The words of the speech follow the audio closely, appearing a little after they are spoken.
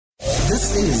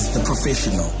This is The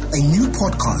Professional, a new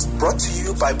podcast brought to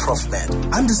you by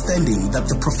ProfMed. Understanding that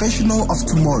the professional of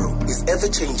tomorrow is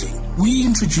ever-changing. We're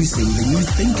introducing the new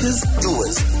thinkers,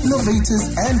 doers, innovators,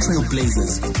 and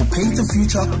trailblazers who paint the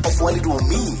future of what it will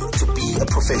mean to be a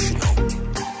professional.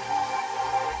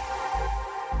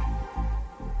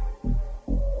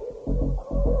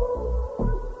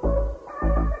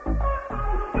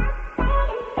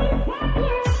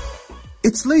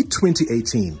 It's late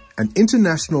 2018, and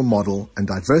international model and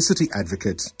diversity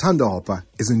advocate Thando Hopa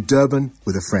is in Durban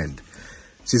with a friend.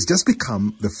 She's just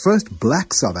become the first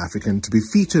black South African to be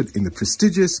featured in the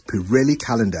prestigious Pirelli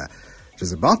calendar.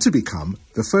 She's about to become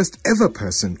the first ever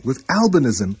person with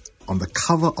albinism on the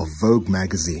cover of Vogue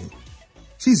magazine.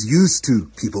 She's used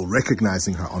to people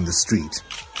recognizing her on the street.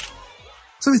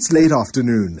 So it's late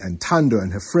afternoon, and Thando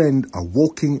and her friend are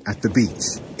walking at the beach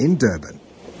in Durban.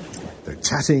 They're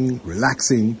chatting,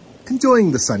 relaxing,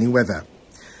 enjoying the sunny weather.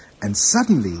 And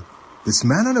suddenly, this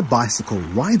man on a bicycle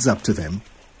rides up to them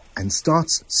and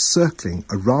starts circling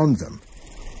around them.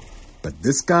 But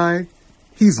this guy,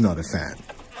 he's not a fan.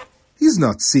 He's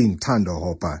not seeing Thando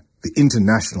Hopa, the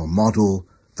international model,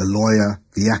 the lawyer,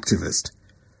 the activist.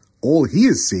 All he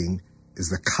is seeing is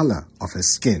the color of her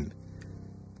skin.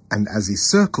 And as he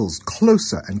circles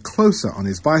closer and closer on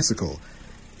his bicycle,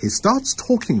 he starts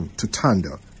talking to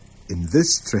Thando in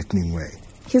this threatening way.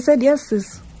 He said, yes,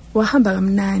 sis, wahamba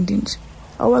kamnandi nje.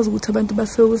 Awazi ukuthi abantu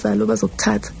basewuzalo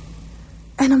bazokuthatha.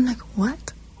 And I'm like,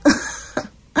 what?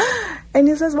 And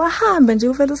he says, wahamba nje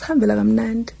ufela usihambela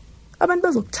kamnandi. Abantu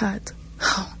bazokuthatha.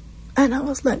 And I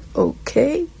was like,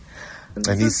 okay.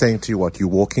 And he's saying to you what? You're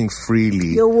walking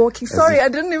freely. You're walking. Sorry, I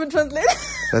didn't even translate.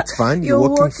 That's fine. You're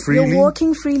walking freely. You're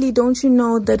walking freely. Don't you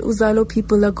know that Uzalo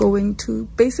people are going to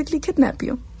basically kidnap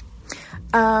you?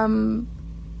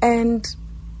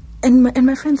 And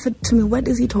my friend said to me, what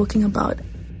is he talking about?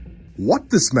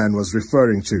 What this man was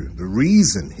referring to, the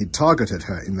reason he targeted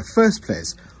her in the first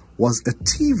place, was a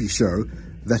TV show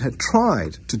that had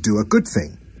tried to do a good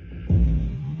thing.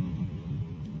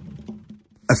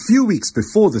 A few weeks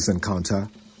before this encounter,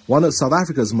 one of South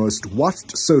Africa's most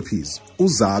watched soapies,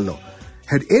 Uzalo,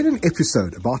 had aired an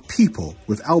episode about people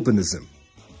with albinism.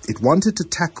 It wanted to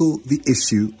tackle the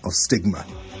issue of stigma.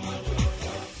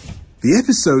 The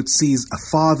episode sees a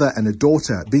father and a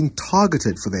daughter being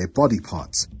targeted for their body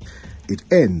parts. It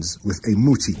ends with a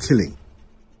muti killing.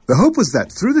 The hope was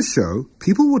that through the show,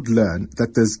 people would learn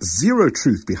that there's zero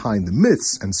truth behind the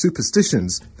myths and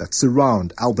superstitions that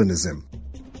surround albinism.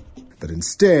 But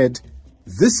instead,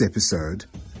 this episode,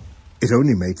 it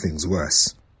only made things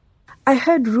worse. I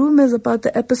heard rumors about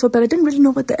the episode, but I didn't really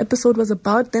know what the episode was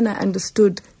about. Then I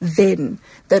understood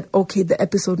that, okay, the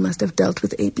episode must have dealt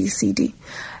with ABCD.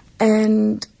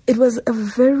 And it was a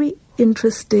very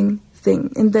interesting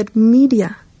thing in that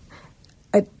media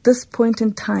at this point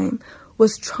in time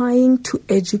was trying to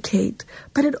educate.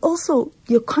 But it also,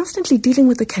 you're constantly dealing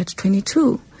with the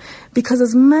catch-22. Because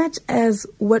as much as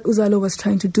what Uzalo was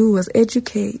trying to do was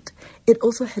educate, it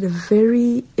also had a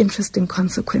very interesting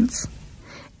consequence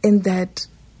in that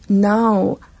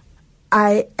now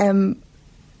I am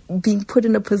being put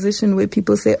in a position where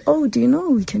people say, oh, do you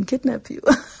know we can kidnap you?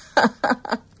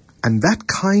 And that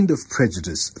kind of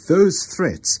prejudice, those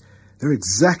threats, they're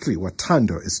exactly what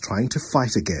Thando is trying to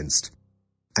fight against.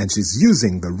 And she's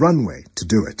using the runway to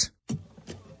do it.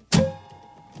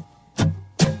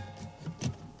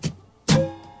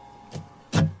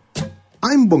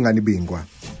 I'm Bongani Bingwa,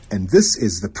 and this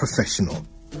is The Professional,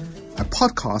 a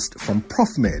podcast from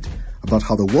ProfMed about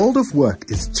how the world of work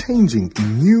is changing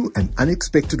in new and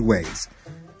unexpected ways.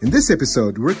 In this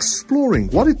episode, we're exploring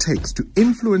what it takes to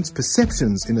influence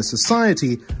perceptions in a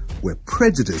society where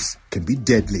prejudice can be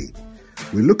deadly.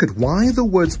 We look at why the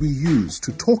words we use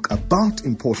to talk about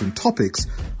important topics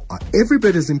are every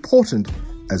bit as important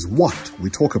as what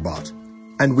we talk about.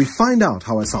 And we find out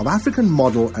how a South African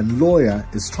model and lawyer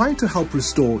is trying to help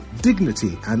restore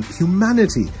dignity and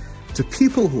humanity to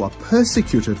people who are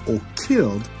persecuted or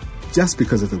killed just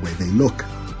because of the way they look.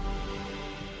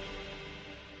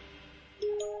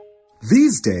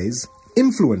 These days,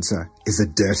 influencer is a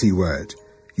dirty word.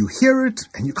 You hear it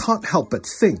and you can't help but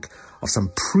think of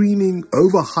some preening,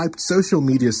 overhyped social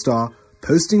media star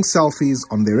posting selfies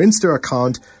on their Insta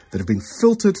account that have been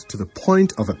filtered to the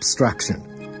point of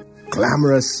abstraction.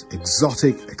 Glamorous,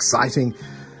 exotic, exciting,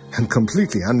 and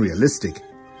completely unrealistic.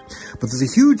 But there's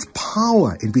a huge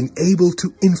power in being able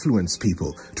to influence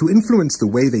people, to influence the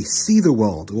way they see the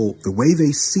world or the way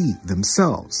they see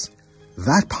themselves.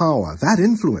 That power, that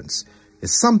influence,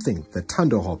 is something that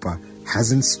Thando Hopa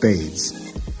has in spades.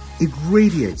 It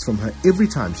radiates from her every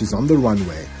time she's on the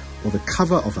runway or the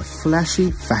cover of a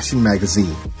flashy fashion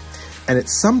magazine. And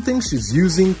it's something she's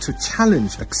using to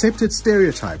challenge accepted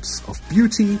stereotypes of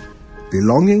beauty,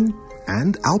 belonging,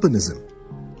 and albinism.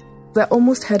 I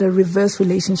almost had a reverse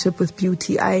relationship with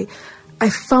beauty. I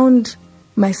found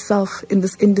myself in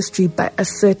this industry by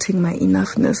asserting my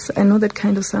enoughness. I know that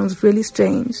kind of sounds really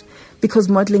strange because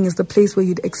modeling is the place where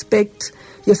you'd expect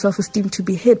your self-esteem to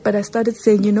be hit. But I started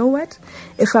saying, you know what?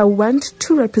 If I want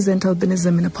to represent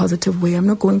albinism in a positive way, I'm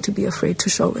not going to be afraid to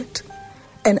show it.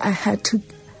 And I had to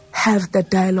have that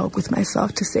dialogue with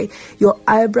myself to say, your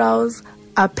eyebrows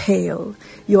are pale,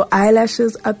 your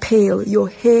eyelashes are pale, your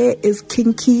hair is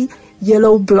kinky,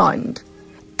 yellow blonde.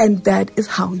 And that is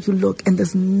how you look, and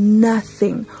there's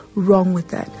nothing wrong with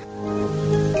that.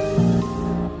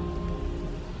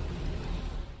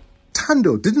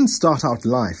 Thando didn't start out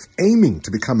life aiming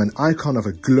to become an icon of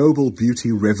a global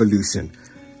beauty revolution.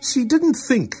 She didn't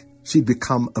think she'd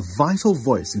become a vital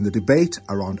voice in the debate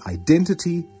around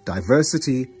identity,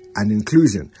 diversity, and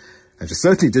inclusion. And she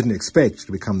certainly didn't expect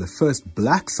to become the first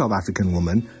black South African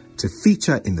woman to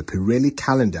feature in the Pirelli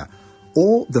calendar,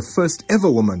 or the first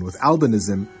ever woman with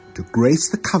albinism to grace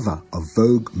the cover of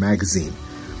Vogue magazine.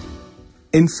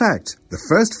 In fact, the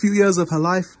first few years of her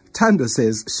life, Thando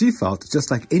says she felt just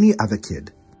like any other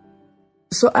kid.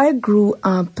 So I grew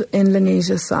up in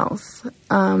Lenasia South,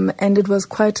 and it was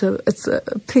it's a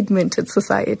pigmented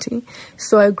society.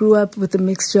 So I grew up with a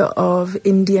mixture of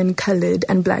Indian, colored,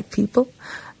 and black people.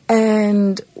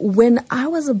 And when I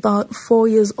was about 4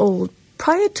 years old,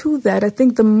 prior to that, I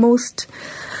think the most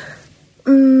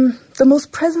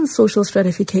present social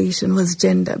stratification was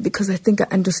gender, because I think I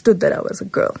understood that I was a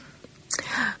girl.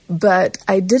 But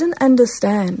I didn't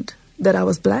understand that I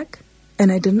was black,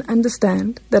 and I didn't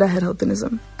understand that I had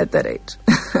albinism at that age.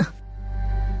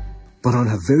 But on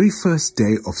her very first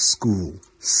day of school,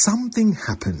 something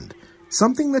happened.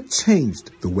 Something that changed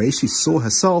the way she saw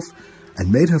herself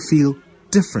and made her feel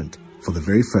different for the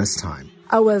very first time.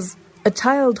 I was a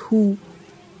child who,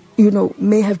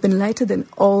 may have been lighter than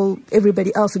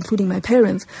everybody else, including my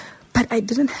parents, but I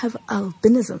didn't have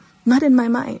albinism, not in my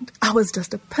mind. I was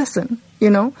just a person,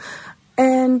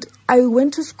 And I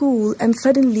went to school, and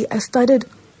suddenly I started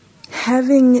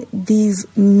having these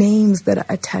names that are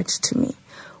attached to me.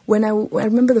 When I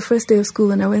remember the first day of school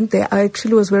when I went there, I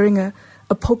actually was wearing a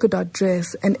polka dot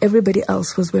dress, and everybody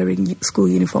else was wearing school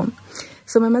uniform.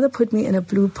 So my mother put me in a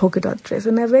blue polka dot dress,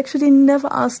 and I've actually never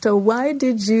asked her, why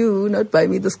did you not buy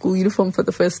me the school uniform for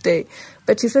the first day?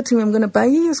 But she said to me, I'm going to buy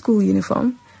you your school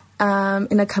uniform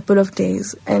in a couple of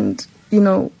days, and,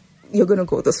 you're going to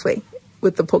go this way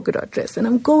with the polka dot dress. And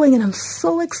I'm going, and I'm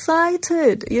so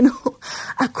excited,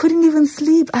 I couldn't even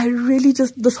sleep. I really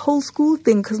this whole school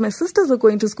thing, because my sisters were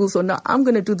going to school, so now I'm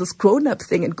going to do this grown-up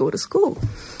thing and go to school.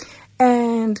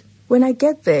 And when I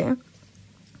get there,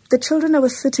 the children I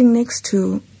was sitting next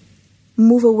to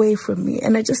move away from me,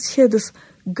 and I just hear this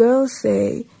girl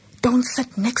say, don't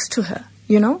sit next to her,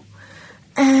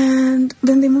 And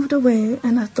then they moved away,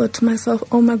 and I thought to myself,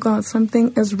 oh my God,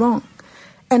 something is wrong.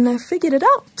 And I figured it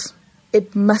out.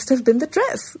 It must have been the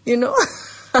dress,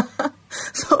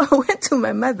 So I went to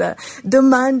my mother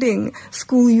demanding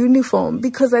school uniform,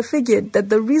 because I figured that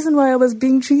the reason why I was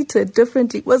being treated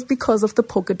differently was because of the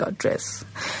polka dot dress.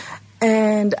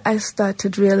 And I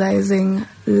started realizing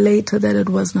later that it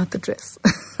was not the dress.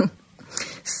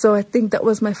 So I think that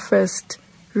was my first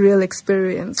real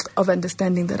experience of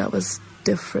understanding that I was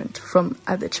different from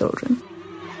other children.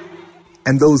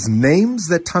 And those names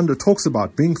that Thando talks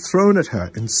about being thrown at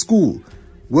her in school,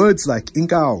 words like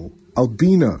Inkao,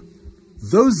 albino,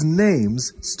 those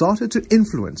names started to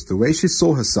influence the way she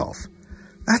saw herself.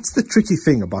 That's the tricky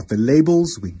thing about the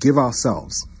labels we give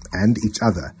ourselves and each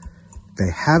other. They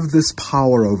have this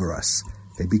power over us.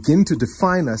 They begin to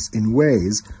define us in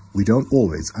ways we don't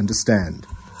always understand.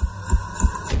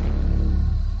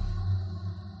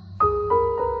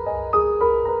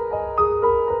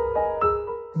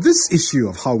 This issue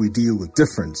of how we deal with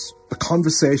difference, the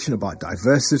conversation about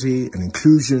diversity and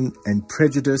inclusion and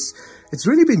prejudice, it's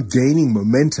really been gaining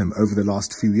momentum over the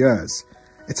last few years.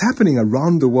 It's happening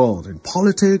around the world, in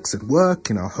politics, at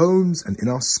work, in our homes, and in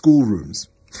our schoolrooms.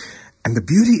 And the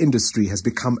beauty industry has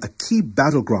become a key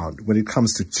battleground when it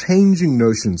comes to changing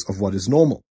notions of what is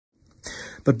normal.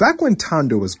 But back when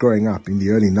Thando was growing up in the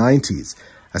early 90s,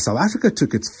 as South Africa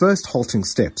took its first halting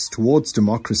steps towards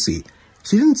democracy,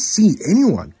 she didn't see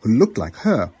anyone who looked like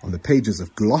her on the pages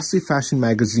of glossy fashion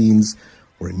magazines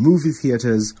or in movie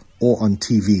theaters or on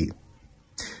TV.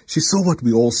 She saw what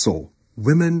we all saw,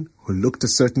 women who looked a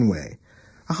certain way,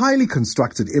 a highly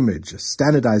constructed image, a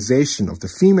standardization of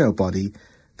the female body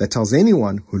that tells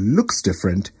anyone who looks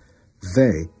different,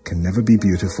 they can never be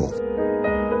beautiful.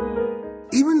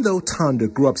 Even though Thando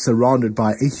grew up surrounded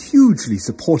by a hugely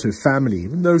supportive family,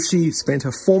 even though she spent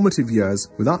her formative years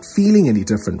without feeling any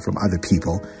different from other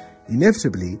people,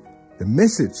 inevitably, the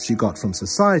message she got from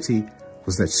society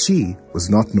was that she was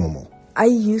not normal. I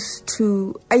used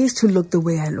to look the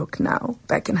way I look now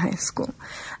back in high school.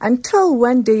 Until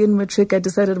one day in matric, I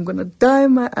decided I'm going to dye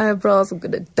my eyebrows, I'm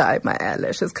going to dye my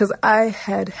eyelashes, because I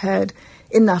had had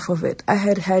enough of it. I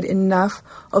had had enough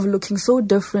of looking so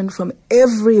different from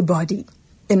everybody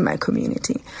in my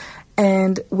community.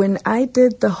 And when I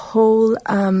did the whole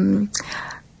dyeing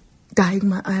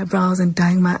my eyebrows and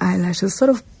dyeing my eyelashes, sort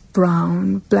of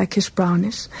brown, blackish,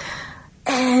 brownish,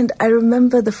 and I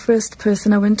remember the first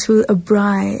person, I went to a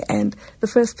braai, and the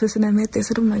first person I met, they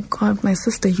said, "Oh my God, my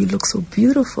sister, you look so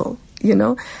beautiful," you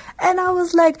know? And I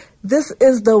was like, this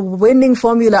is the winning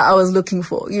formula I was looking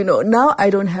for, you know? Now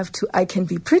I don't have to, I can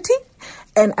be pretty,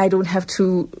 and I don't have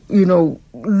to, you know,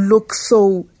 look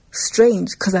so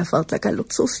strange, because I felt like I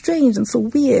looked so strange and so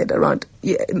weird around,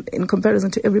 in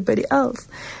comparison to everybody else.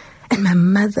 And my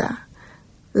mother,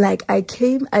 like, I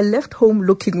left home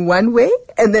looking one way,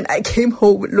 and then I came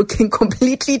home looking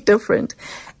completely different.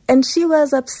 And she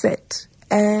was upset.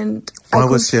 And why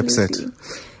was she upset?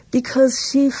 Because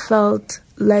she felt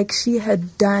like she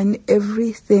had done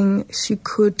everything she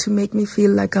could to make me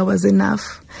feel like I was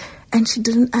enough. And she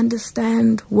didn't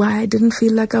understand why I didn't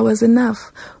feel like I was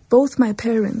enough. Both my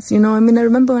parents, you know, I mean, I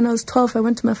remember when I was 12, I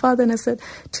went to my father and I said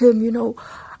to him, you know,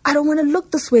 I don't want to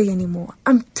look this way anymore.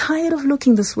 I'm tired of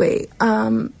looking this way.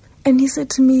 And he said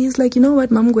to me, he's like, you know what,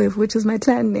 Mamgwev, which is my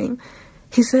clan name,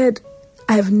 he said,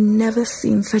 I've never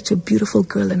seen such a beautiful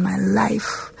girl in my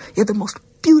life. You're the most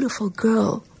beautiful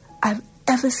girl I've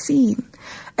ever seen.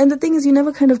 And the thing is, you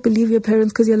never kind of believe your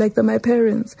parents because you're like, they're my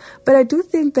parents. But I do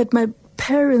think that my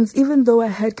parents, even though I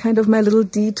had kind of my little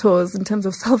detours in terms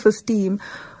of self-esteem,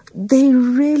 they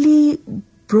really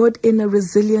brought in a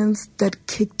resilience that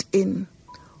kicked in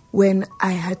when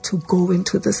I had to go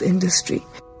into this industry.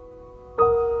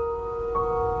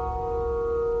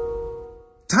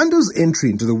 Thando's entry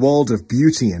into the world of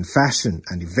beauty and fashion,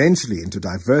 and eventually into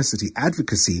diversity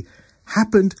advocacy,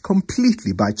 happened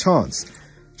completely by chance.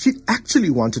 She actually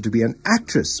wanted to be an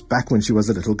actress back when she was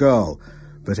a little girl,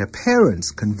 but her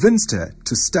parents convinced her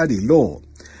to study law,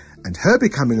 and her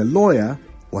becoming a lawyer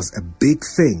was a big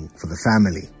thing for the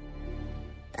family.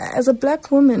 As a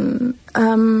black woman,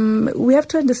 we have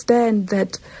to understand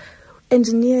that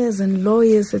engineers and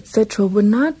lawyers, etc., were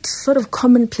not sort of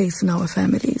commonplace in our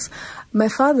families. My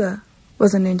father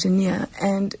was an engineer,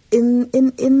 and in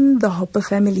the Hopa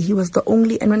family, he was the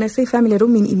only, and when I say family, I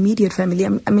don't mean immediate family,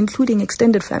 I'm including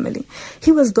extended family.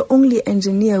 He was the only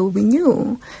engineer we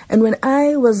knew, and when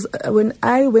I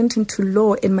went into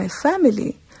law in my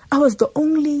family, I was the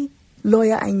only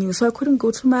lawyer I knew, so I couldn't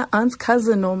go to my aunt's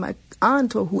cousin or my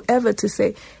aunt or whoever to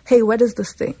say, hey, what is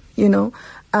this thing, you know?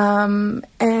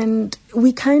 And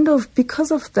we kind of,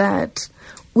 because of that,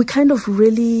 we kind of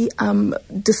really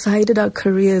decided our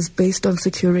careers based on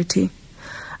security.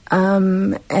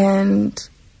 And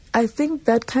I think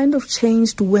that kind of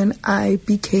changed when I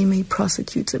became a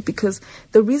prosecutor, because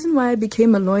the reason why I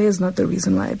became a lawyer is not the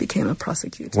reason why I became a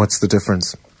prosecutor. What's the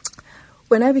difference?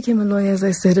 When I became a lawyer, as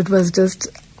I said, it was just,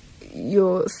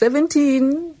 you're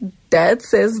 17, dad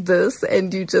says this,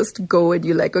 and you just go and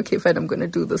you're like, okay, fine, I'm going to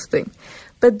do this thing.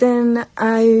 But then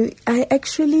I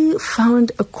actually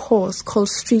found a course called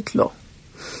street law.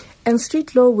 And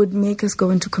street law would make us go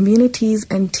into communities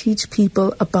and teach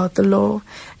people about the law.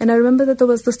 And I remember that there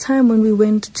was this time when we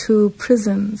went to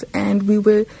prisons and we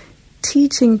were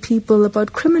teaching people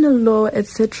about criminal law,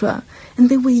 etc. And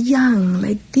they were young,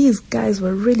 like these guys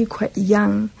were really quite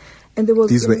young. And they were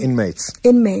These were inmates?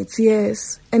 Inmates,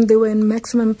 yes. And they were in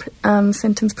maximum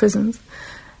sentence prisons.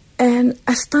 And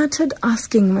I started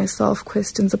asking myself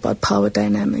questions about power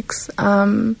dynamics.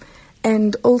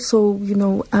 And also, you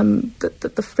know,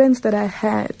 the friends that I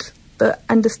had, the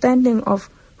understanding of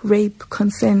rape,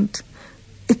 consent,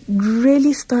 it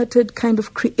really started kind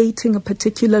of creating a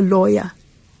particular lawyer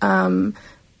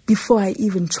before I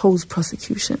even chose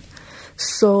prosecution.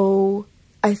 So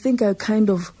I think I kind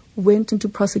of went into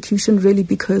prosecution really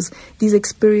because these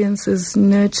experiences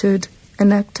nurtured an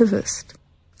activist.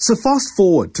 So fast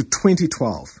forward to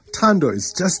 2012. Thando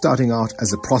is just starting out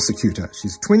as a prosecutor.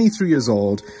 She's 23 years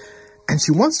old, and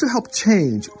she wants to help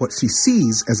change what she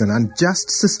sees as an unjust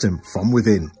system from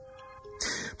within.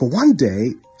 But one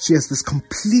day, she has this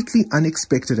completely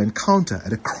unexpected encounter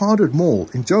at a crowded mall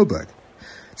in Joburg.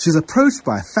 She's approached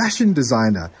by a fashion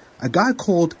designer, a guy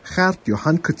called Gert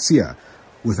Johan Kutsia,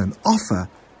 with an offer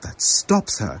that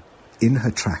stops her in her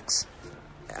tracks.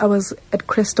 I was at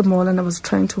Cresta Mall and I was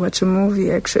trying to watch a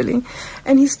movie actually.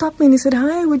 And he stopped me and he said,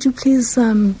 "Hi, would you please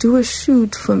do a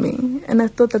shoot for me?" And I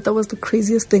thought that was the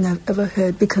craziest thing I've ever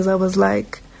heard, because I was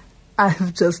like,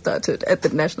 I've just started at the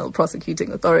National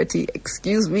Prosecuting Authority.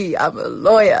 Excuse me, I'm a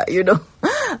lawyer,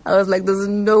 I was like, there's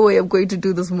no way I'm going to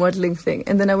do this modeling thing.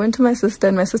 And then I went to my sister,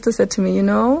 and my sister said to me,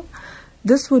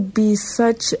 this would be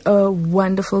such a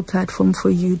wonderful platform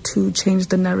for you to change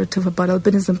the narrative about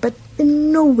albinism. But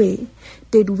in no way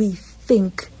did we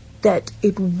think that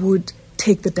it would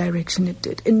take the direction it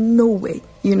did. In no way,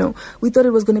 We thought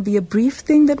it was going to be a brief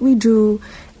thing that we do,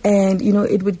 and,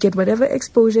 it would get whatever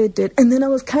exposure it did. And then I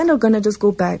was kind of going to just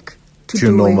go back to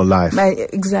your normal life.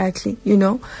 Exactly,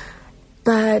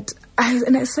 But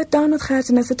I sat down with Khat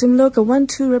and I said to him, look, I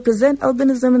want to represent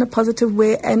albinism in a positive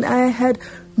way. And I had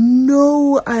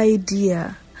no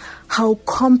idea how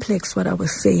complex what I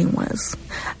was saying was.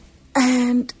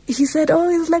 And he said,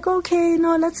 he's like, okay,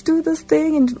 no, let's do this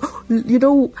thing.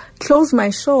 And, close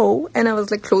my show. And I was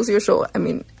like, close your show. I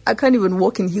mean, I can't even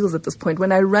walk in heels at this point.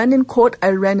 When I ran in court, I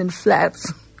ran in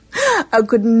flats. I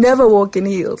could never walk in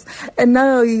heels. And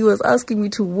now he was asking me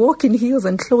to walk in heels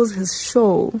and close his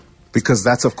show. Because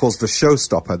that's, of course, the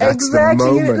showstopper. That's exactly.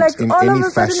 the moment like, in all any of a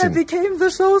sudden fashion. I became the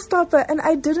showstopper, and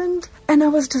I didn't. And I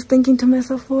was just thinking to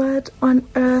myself, what on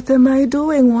earth am I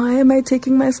doing? Why am I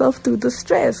taking myself through the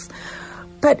stress?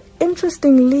 But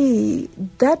interestingly,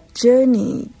 that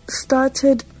journey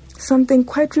started something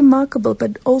quite remarkable,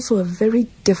 but also a very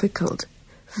difficult,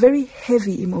 very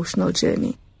heavy emotional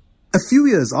journey. A few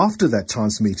years after that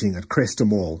chance meeting at Cresta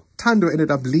Mall, Thando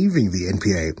ended up leaving the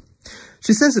NPA.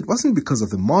 She says it wasn't because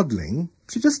of the modeling.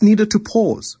 She just needed to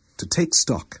pause, to take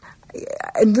stock.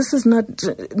 And this is not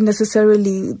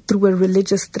necessarily through a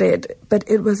religious thread, but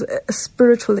it was a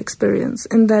spiritual experience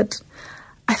in that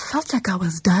I felt like I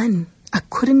was done. I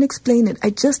couldn't explain it.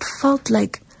 I just felt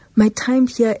like my time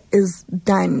here is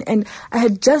done. And I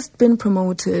had just been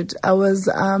promoted. I was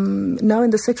now in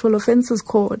the sexual offences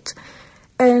court.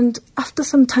 And after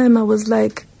some time, I was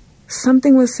like,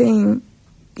 something was saying,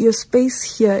 your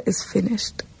space here is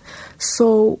finished.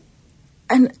 So,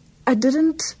 and I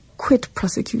didn't quit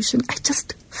prosecution. I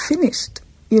just finished,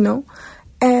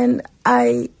 And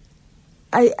I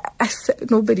said,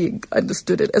 nobody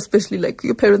understood it, especially like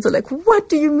your parents are like, what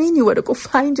do you mean you want to go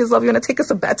find yourself? You want to take a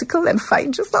sabbatical and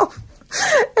find yourself?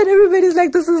 And everybody's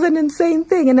like, this is an insane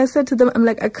thing. And I said to them, I'm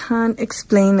like, I can't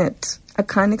explain it.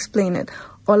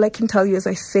 All I can tell you is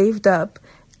I saved up.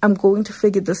 I'm going to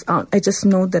figure this out. I just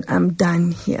know that I'm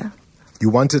done here. You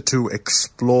wanted to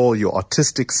explore your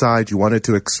artistic side. You wanted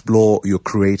to explore your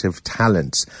creative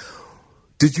talents.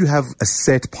 Did you have a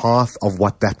set path of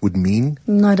what that would mean?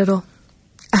 Not at all.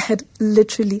 I had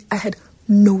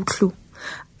no clue.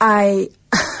 I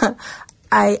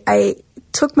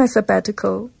took my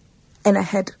sabbatical and I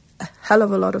had a hell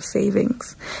of a lot of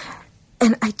savings.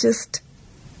 And I just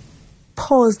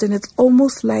paused, and it's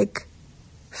almost like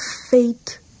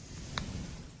fate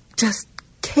just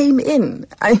came in.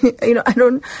 I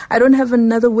don't have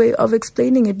another way of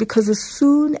explaining it, because as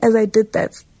soon as I did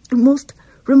that, the most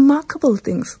remarkable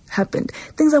things happened.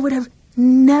 Things I would have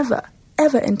never,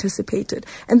 ever anticipated.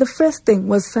 And the first thing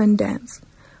was Sundance,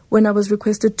 when I was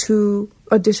requested to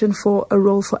audition for a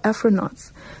role for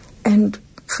Afronauts. And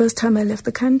first time I left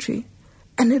the country.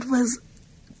 And it was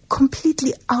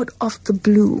completely out of the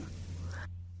blue.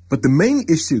 But the main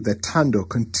issue that Thando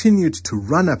continued to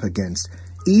run up against,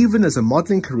 even as a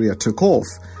modeling career took off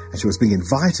and she was being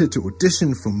invited to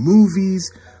audition for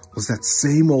movies, was that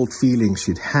same old feeling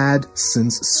she'd had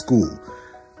since school.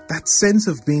 That sense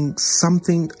of being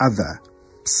something other,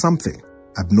 something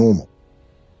abnormal.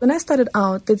 When I started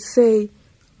out, they'd say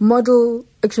model,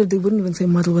 actually they wouldn't even say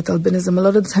model with albinism. A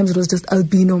lot of the times it was just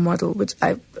albino model, which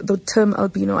the term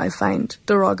albino I find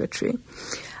derogatory.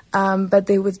 But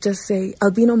they would just say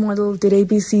albino model, did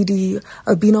ABCD,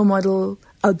 albino model,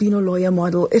 albino lawyer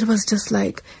model. It was just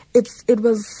like, it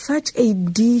was such a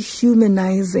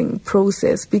dehumanizing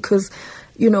process, because,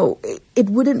 it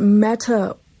wouldn't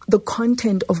matter the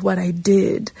content of what I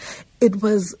did. It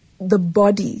was the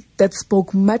body that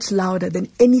spoke much louder than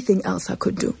anything else I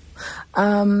could do.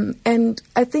 And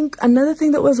I think another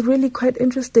thing that was really quite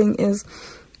interesting is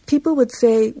people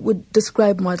would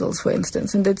describe models, for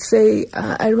instance, and they'd say,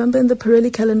 I remember in the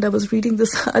Pirelli calendar I was reading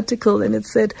this article, and it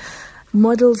said,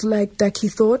 models like Daki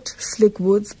Thought, Slick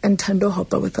Woods, and Thando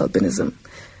Hopa with albinism.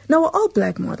 Now, we're all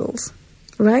black models,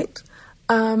 right?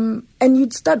 And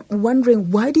you'd start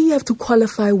wondering, why do you have to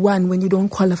qualify one when you don't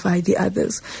qualify the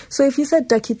others? So if you said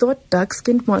Daki Thought,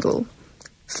 dark-skinned model,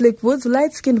 Slick Woods,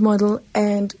 light-skinned model,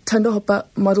 and Thando Hopa,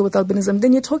 model with albinism,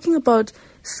 then you're talking about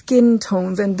skin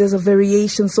tones and there's a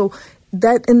variation. So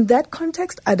that in that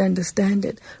context, I'd understand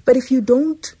it. But if you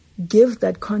don't give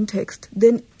that context,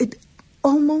 then it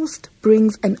almost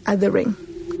brings an othering.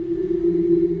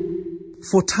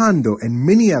 For Thando and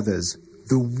many others,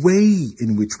 the way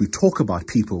in which we talk about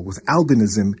people with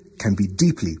albinism can be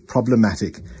deeply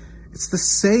problematic. It's the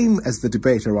same as the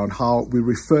debate around how we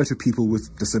refer to people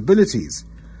with disabilities.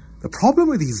 The problem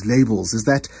with these labels is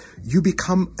that you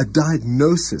become a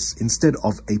diagnosis instead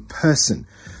of a person.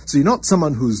 So you're not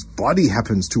someone whose body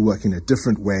happens to work in a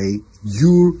different way.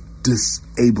 You're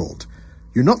disabled.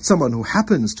 You're not someone who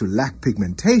happens to lack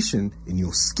pigmentation in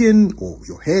your skin or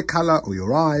your hair color or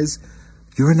your eyes.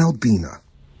 You're an albino.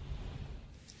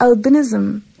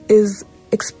 Albinism is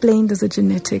explained as a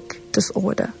genetic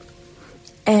disorder.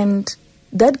 And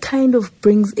that kind of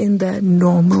brings in the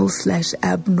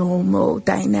normal/abnormal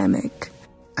dynamic.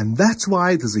 And that's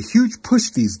why there's a huge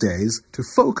push these days to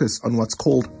focus on what's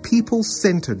called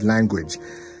people-centered language.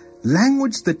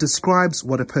 Language that describes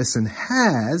what a person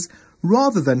has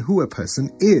rather than who a person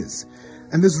is.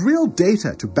 And there's real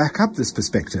data to back up this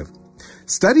perspective.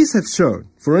 Studies have shown,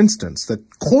 for instance, that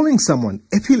calling someone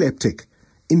epileptic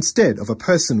instead of a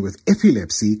person with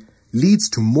epilepsy leads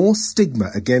to more stigma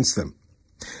against them.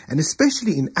 And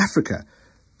especially in Africa,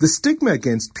 the stigma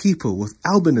against people with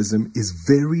albinism is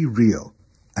very real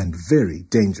and very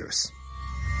dangerous.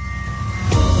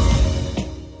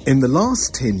 In the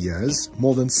last 10 years,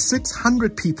 more than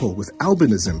 600 people with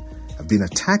albinism have been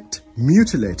attacked,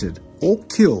 mutilated, or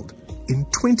killed in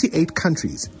 28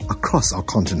 countries across our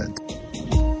continent.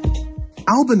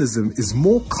 Albinism is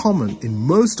more common in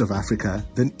most of Africa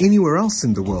than anywhere else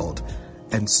in the world,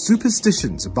 and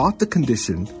superstitions about the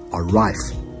condition are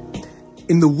rife.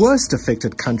 In the worst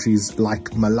affected countries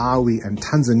like Malawi and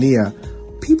Tanzania,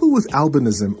 people with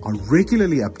albinism are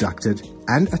regularly abducted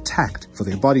and attacked for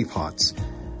their body parts.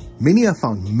 Many are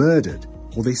found murdered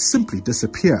or they simply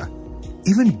disappear.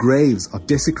 Even graves are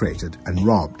desecrated and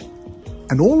robbed.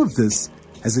 And all of this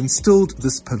has instilled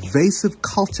this pervasive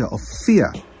culture of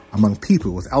fear among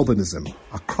people with albinism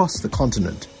across the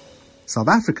continent. South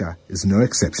Africa is no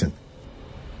exception.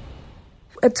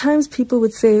 At times people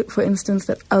would say, for instance,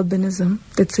 that albinism,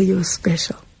 they'd say you're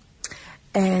special.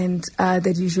 And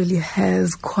that usually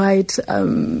has quite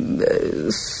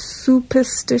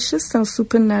superstitious and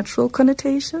supernatural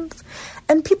connotations.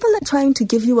 And people are trying to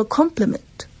give you a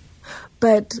compliment.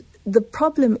 But the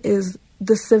problem is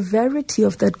the severity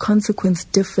of that consequence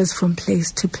differs from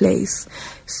place to place.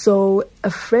 So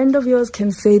a friend of yours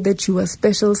can say that you are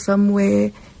special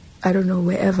somewhere, I don't know,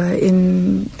 wherever,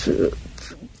 in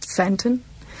Santon.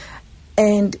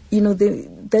 And,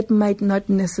 that might not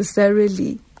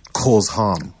necessarily cause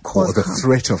harm, or the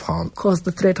threat of harm. Cause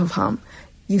the threat of harm.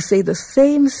 You say the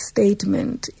same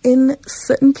statement in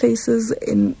certain places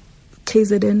in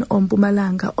KZN or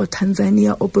Mpumalanga or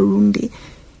Tanzania or Burundi.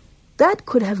 That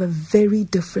could have a very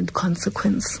different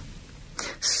consequence.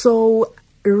 So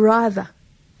rather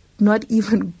not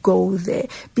even go there.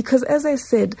 Because as I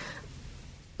said,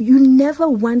 you never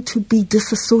want to be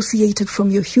disassociated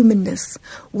from your humanness,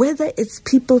 whether it's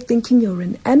people thinking you're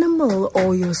an animal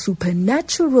or you're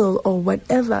supernatural or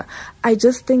whatever. I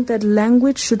just think that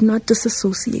language should not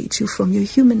disassociate you from your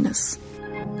humanness.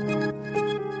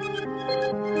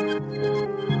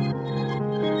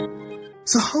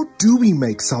 So how do we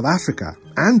make South Africa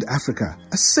and Africa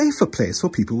a safer place for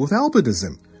people with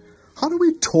albinism? How do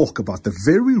we talk about the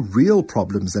very real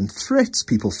problems and threats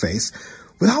people face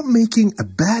without making a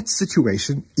bad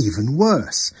situation even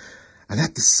worse? And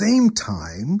at the same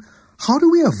time, how do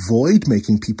we avoid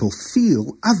making people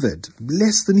feel othered,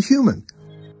 less than human?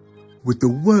 With the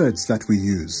words that we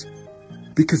use.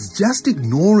 Because just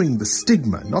ignoring the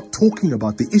stigma, not talking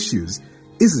about the issues,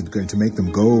 isn't going to make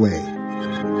them go away.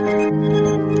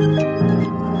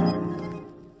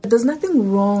 There's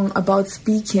nothing wrong about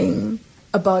speaking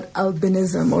about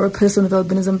albinism or a person with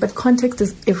albinism, but context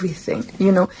is everything,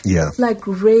 Yeah. It's like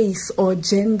race or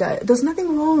gender. There's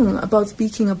nothing wrong about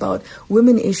speaking about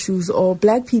women issues or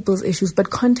black people's issues, but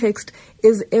context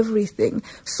is everything.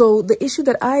 So the issue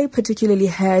that I particularly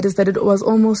had is that it was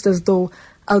almost as though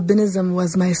albinism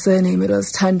was my surname. It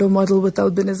was Thando model with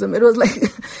albinism. It was like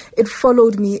it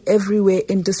followed me everywhere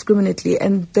indiscriminately,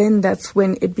 and then that's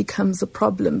when it becomes a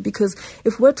problem. Because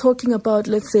if we're talking about,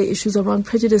 let's say, issues around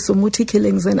prejudice or muti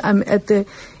killings, and I'm at the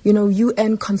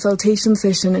UN consultation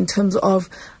session in terms of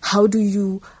how do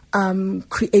you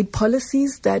create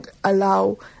policies that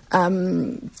allow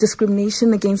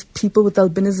discrimination against people with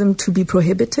albinism to be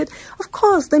prohibited, of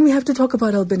course, then we have to talk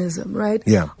about albinism, right?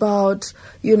 Yeah. About,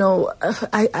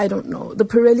 I don't know, the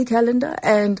Pirelli calendar,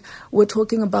 and we're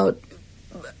talking about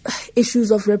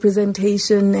issues of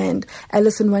representation and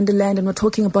Alice in Wonderland, and we're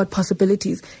talking about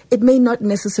possibilities, it may not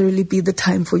necessarily be the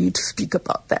time for you to speak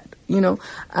about that,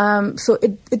 So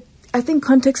I think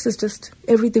context is just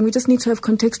everything. We just need to have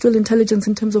contextual intelligence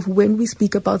in terms of when we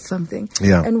speak about something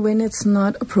and when it's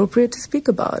not appropriate to speak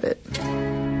about it.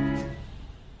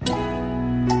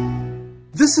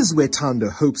 This is where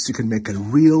Thando hopes she can make a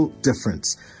real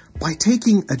difference by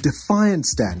taking a defiant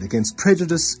stand against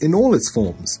prejudice in all its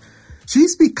forms.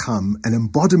 She's become an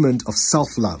embodiment of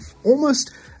self-love,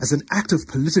 almost as an act of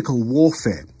political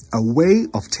warfare, a way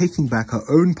of taking back her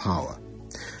own power.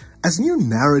 As new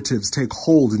narratives take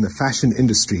hold in the fashion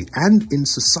industry and in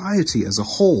society as a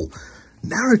whole,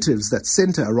 narratives that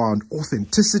center around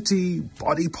authenticity,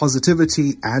 body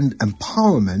positivity, and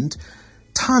empowerment,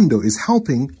 Thando is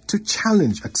helping to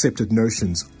challenge accepted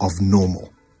notions of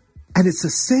normal. And it's a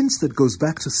sense that goes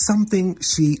back to something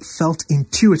she felt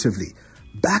intuitively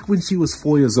back when she was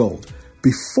 4 years old,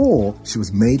 before she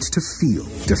was made to feel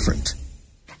different.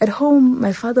 At home,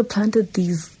 my father planted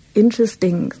these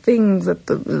interesting things.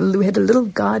 We had a little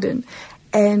garden,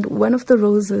 and one of the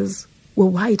roses were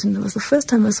white, and it was the first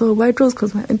time I saw a white rose,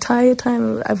 because my entire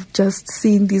time I've just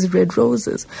seen these red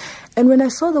roses. And when I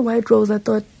saw the white rose, I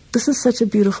thought, this is such a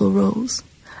beautiful rose.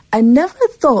 I never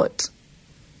thought,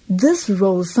 this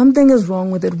rose, something is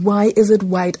wrong with it. Why is it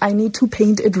white? I need to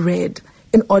paint it red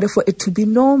in order for it to be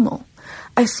normal.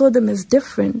 I saw them as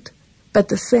different, but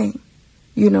the same,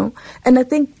 And I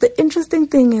think the interesting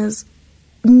thing is,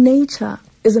 nature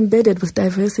is embedded with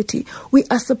diversity. We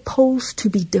are supposed to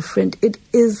be different. It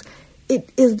is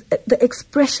the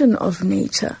expression of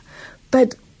nature.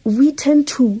 But we tend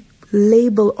to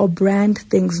label or brand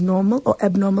things normal or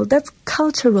abnormal. That's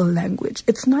cultural language.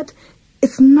 It's not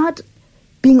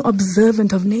being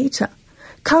observant of nature.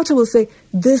 Culture will say,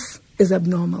 this is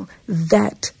abnormal,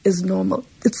 that is normal.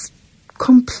 It's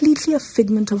completely a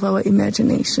figment of our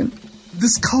imagination.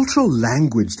 This cultural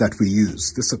language that we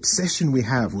use, this obsession we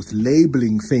have with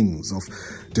labeling things, of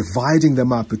dividing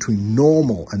them up between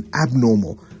normal and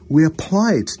abnormal, we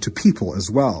apply it to people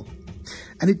as well.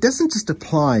 And it doesn't just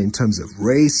apply in terms of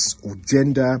race or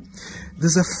gender.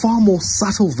 There's a far more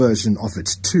subtle version of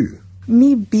it too.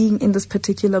 Me being in this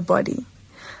particular body,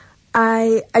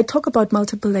 I talk about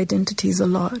multiple identities a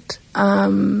lot.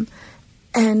 And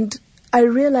I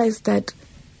realize that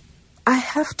I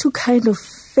have to kind of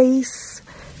face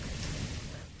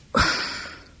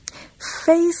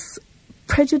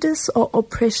prejudice or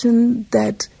oppression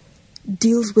that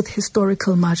deals with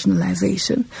historical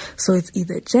marginalization. So it's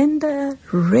either gender,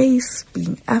 race,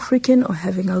 being African, or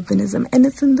having albinism, and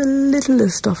it's in the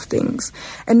littlest of things.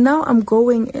 And now I'm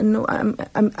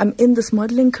I'm in this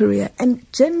modeling career, and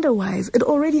gender-wise, it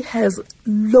already has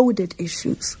loaded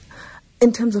issues.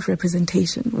 In terms of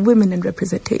representation, women in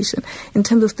representation, in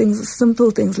terms of simple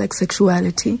things like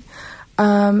sexuality,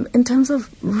 in terms of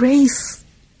race,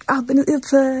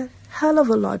 it's a hell of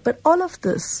a lot. But all of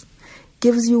this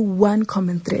gives you one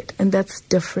common thread, and that's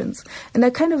difference. And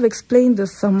I kind of explained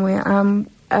this somewhere.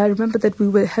 I remember that we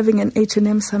were having an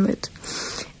H&M summit,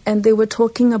 and they were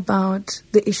talking about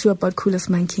the issue about coolest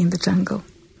monkey in the jungle.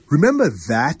 Remember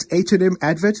that H&M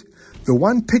advert? The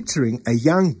one picturing a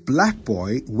young black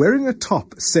boy wearing a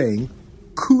top saying,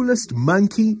 "Coolest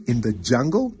monkey in the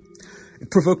jungle"? It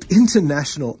provoked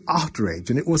international outrage,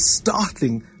 and it was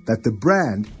startling that the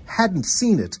brand hadn't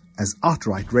seen it as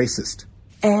outright racist.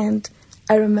 And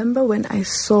I remember when I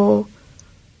saw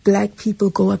black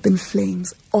people go up in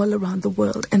flames all around the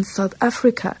world. And South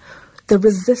Africa, the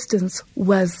resistance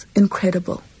was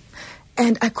incredible.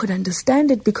 And I could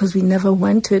understand it, because we never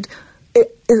wanted...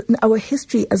 In our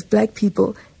history as black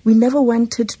people, we never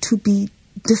wanted to be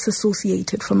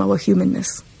disassociated from our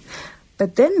humanness.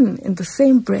 But then, in the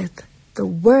same breath, the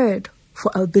word for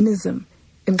albinism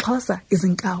in Xhosa is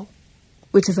Nkau,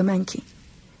 which is a monkey,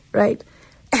 right?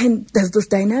 And there's this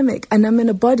dynamic, and I'm in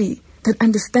a body that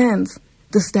understands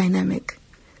this dynamic,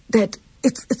 that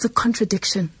it's a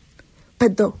contradiction.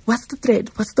 But what's the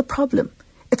thread? What's the problem?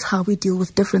 It's how we deal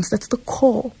with difference. That's the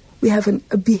core. We have a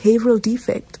behavioral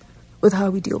defect with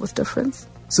how we deal with difference.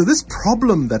 So this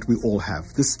problem that we all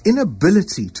have, this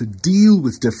inability to deal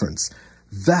with difference,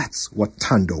 that's what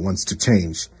Thando wants to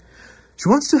change. She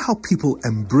wants to help people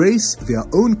embrace their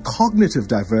own cognitive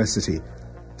diversity.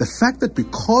 The fact that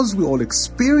because we all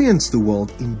experience the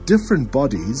world in different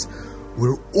bodies,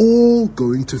 we're all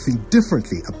going to think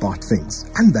differently about things,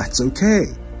 and that's okay.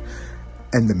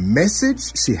 And the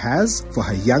message she has for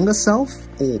her younger self,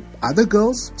 or other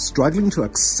girls struggling to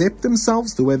accept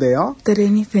themselves the way they are? That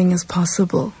anything is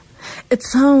possible. It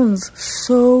sounds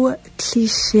so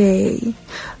cliche,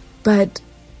 but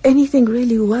anything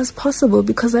really was possible,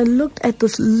 because I looked at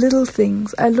those little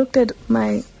things. I looked at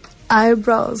my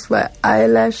eyebrows, my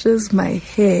eyelashes, my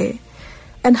hair,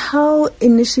 and how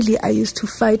initially I used to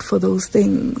fight for those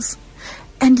things.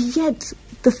 And yet,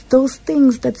 those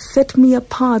things that set me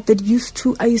apart, that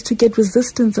I used to get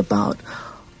resistance about,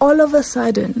 all of a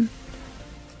sudden,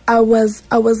 I was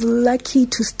lucky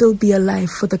to still be alive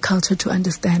for the culture to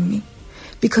understand me.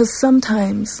 Because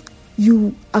sometimes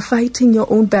you are fighting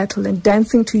your own battle and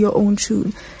dancing to your own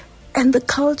tune, and the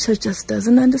culture just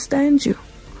doesn't understand you.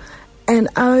 And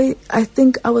I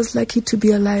think I was lucky to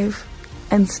be alive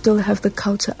and still have the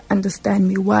culture understand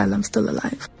me while I'm still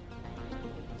alive.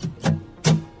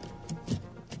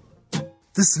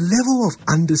 This level of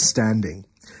understanding,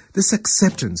 this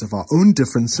acceptance of our own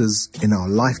differences in our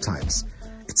lifetimes,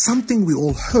 it's something we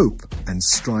all hope and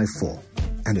strive for,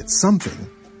 and it's something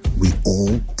we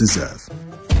all deserve.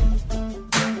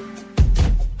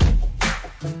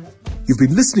 You've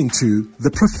been listening to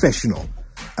The Professional,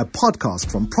 a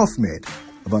podcast from ProfMed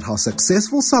about how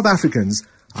successful South Africans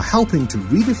are helping to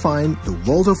redefine the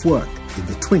world of work in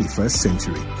the 21st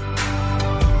century.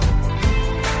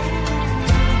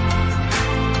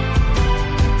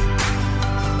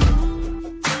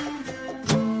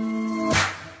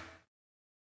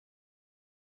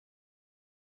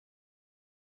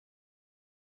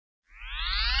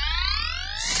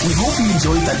 We hope you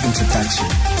enjoyed that introduction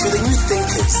to the new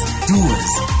thinkers, doers,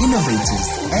 innovators,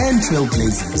 and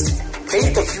trailblazers.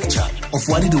 Paint the future of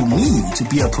what it will mean to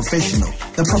be a professional.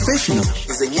 The Professional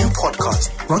is a new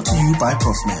podcast brought to you by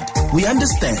ProfMed. We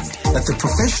understand that the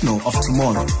professional of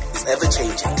tomorrow is ever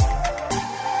changing.